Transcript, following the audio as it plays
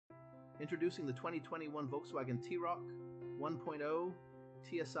Introducing the 2021 Volkswagen T-Roc 1.0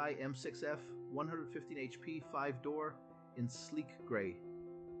 TSI M6F 115HP 5-door in sleek grey.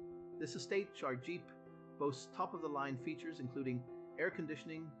 This estate Jeep boasts top-of-the-line features including air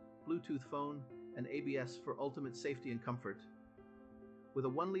conditioning, Bluetooth phone, and ABS for ultimate safety and comfort. With a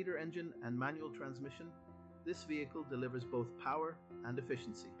 1-liter engine and manual transmission, this vehicle delivers both power and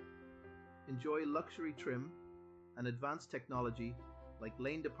efficiency. Enjoy luxury trim and advanced technology like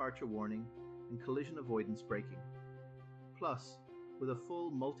lane departure warning and collision avoidance braking. Plus, with a full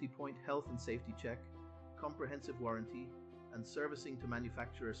multi-point health and safety check, comprehensive warranty, and servicing to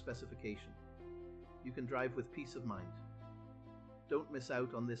manufacturer specification, you can drive with peace of mind. Don't miss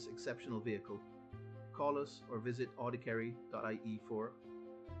out on this exceptional vehicle. Call us or visit audikerry.ie for